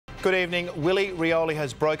Good evening. Willie Rioli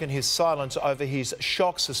has broken his silence over his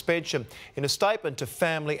shock suspension. In a statement to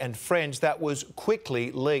family and friends, that was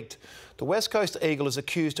quickly leaked. The West Coast Eagle is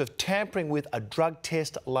accused of tampering with a drug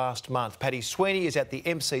test last month. Paddy Sweeney is at the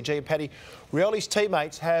MCG. Paddy, Rioli's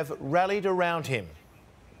teammates have rallied around him.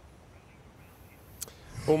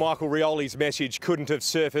 Well, Michael, Rioli's message couldn't have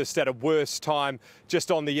surfaced at a worse time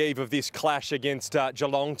just on the eve of this clash against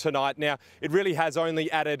Geelong tonight. Now, it really has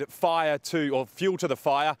only added fuel to the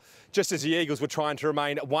fire, just as the Eagles were trying to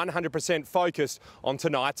remain 100% focused on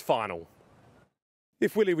tonight's final.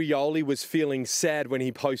 If Willie Rioli was feeling sad when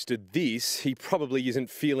he posted this, he probably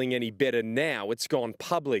isn't feeling any better now. It's gone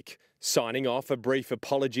public, signing off a brief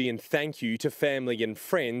apology and thank you to family and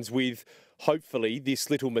friends with, hopefully, this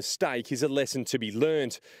little mistake is a lesson to be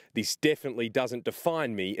learnt. This definitely doesn't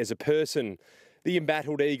define me as a person. The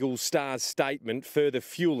embattled Eagles star's statement further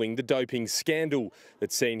fuelling the doping scandal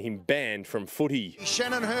that's seen him banned from footy.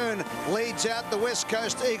 Shannon Hurn leads out the West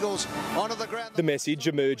Coast Eagles onto the ground. The message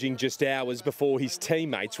emerging just hours before his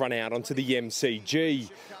teammates run out onto the MCG.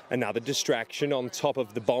 Another distraction on top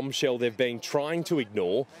of the bombshell they've been trying to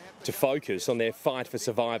ignore to focus on their fight for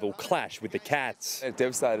survival clash with the Cats.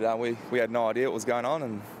 Devastated, we had no idea what was going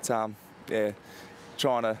on, and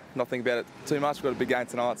trying to not think about it too much. We've got a big game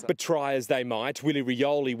tonight. So. But try as they might, Willie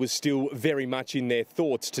Rioli was still very much in their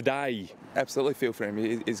thoughts today. Absolutely feel for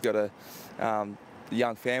him. He's got a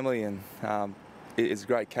young family, and he's a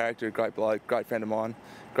great character, a great bloke, great friend of mine,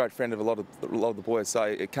 great friend of a lot of the boys. So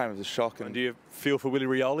it came as a shock. And do you feel for Willie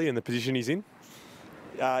Rioli and the position he's in?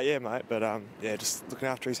 Yeah, mate. But just looking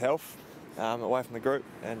after his health, away from the group,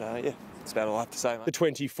 and that's about all I have to say, mate. The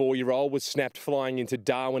 24-year-old was snapped flying into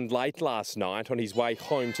Darwin late last night on his way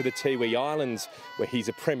home to the Tiwi Islands, where he's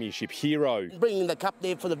a premiership hero. Bringing the cup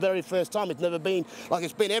there for the very first time, it's never been like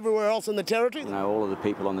it's been everywhere else in the territory. All of the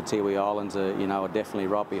people on the Tiwi Islands are definitely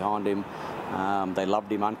right behind him. They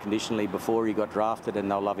loved him unconditionally before he got drafted,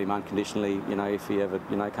 and they'll love him unconditionally, if he ever,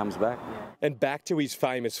 comes back. And back to his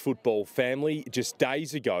famous football family just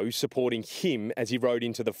days ago, supporting him as he rode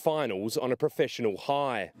into the finals on a professional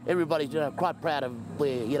high. Everybody's quite proud of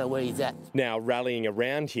where he's at. Now rallying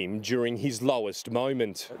around him during his lowest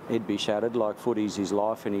moment. He'd be shattered. Like footy's his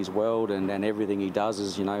life and his world, and everything he does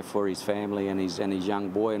is for his family and his young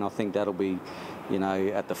boy, and I think that'll be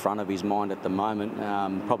at the front of his mind at the moment.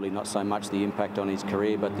 Probably not so much the impact on his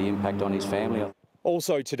career, but the impact on his family.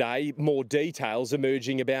 Also today, more details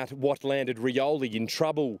emerging about what landed Rioli in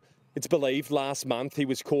trouble. It's believed last month he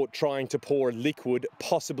was caught trying to pour a liquid,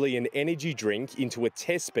 possibly an energy drink, into a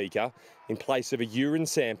test beaker in place of a urine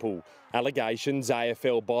sample. Allegations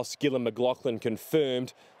AFL boss Gillon McLachlan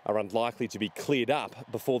confirmed are unlikely to be cleared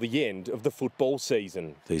up before the end of the football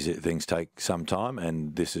season. These things take some time,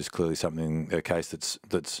 and this is clearly a case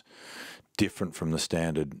that's different from the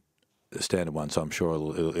standard one, so I'm sure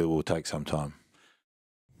it will take some time.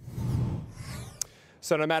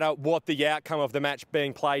 So no matter what the outcome of the match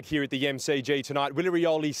being played here at the MCG tonight, Willie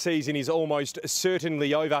Rioli's season is almost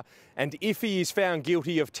certainly over. And if he is found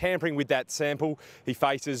guilty of tampering with that sample, he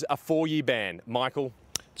faces a 4-year ban. Michael?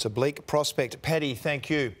 It's a bleak prospect. Paddy, thank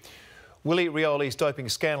you. Willie Rioli's doping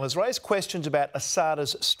scandal has raised questions about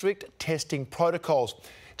ASADA's strict testing protocols.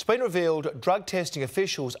 It's been revealed drug testing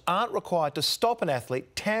officials aren't required to stop an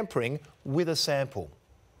athlete tampering with a sample.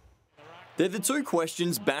 They're the two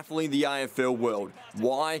questions baffling the AFL world.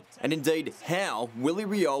 Why, and indeed how, Willie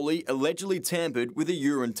Rioli allegedly tampered with a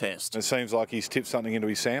urine test. It seems like he's tipped something into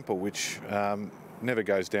his sample, which never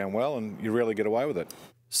goes down well, and you rarely get away with it.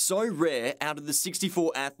 So rare, out of the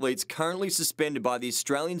 64 athletes currently suspended by the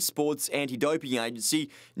Australian Sports Anti-Doping Agency,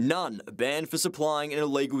 none are banned for supplying an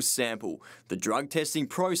illegal sample. The drug testing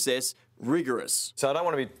process, rigorous. So I don't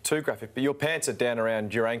want to be too graphic, but your pants are down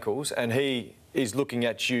around your ankles, and he is looking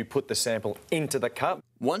at you put the sample into the cup.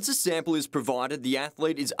 Once a sample is provided, the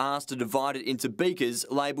athlete is asked to divide it into beakers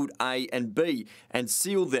labelled A and B and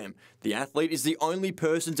seal them. The athlete is the only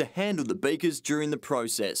person to handle the beakers during the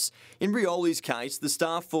process. In Rioli's case, the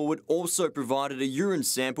star forward also provided a urine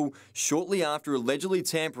sample shortly after allegedly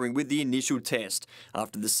tampering with the initial test.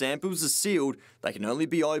 After the samples are sealed, they can only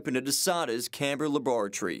be opened at ASADA's Canberra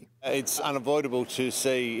laboratory. It's unavoidable to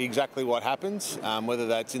see exactly what happens, whether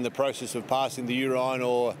that's in the process of passing the urine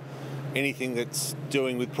or anything that's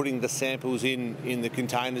doing with putting the samples in the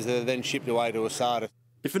containers that are then shipped away to ASADA.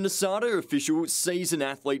 If an ASADA official sees an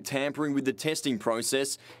athlete tampering with the testing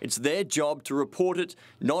process, it's their job to report it,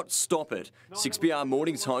 not stop it. 6PR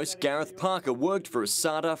Mornings host Gareth Parker worked for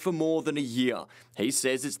ASADA for more than a year. He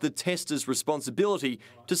says it's the tester's responsibility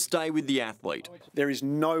to stay with the athlete. There is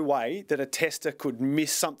no way that a tester could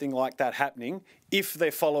miss something like that happening if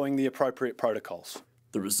they're following the appropriate protocols.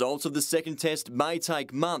 The results of the second test may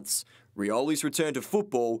take months. Rioli's return to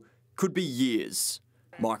football could be years.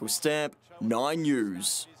 Michael Stamp, 9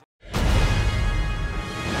 News.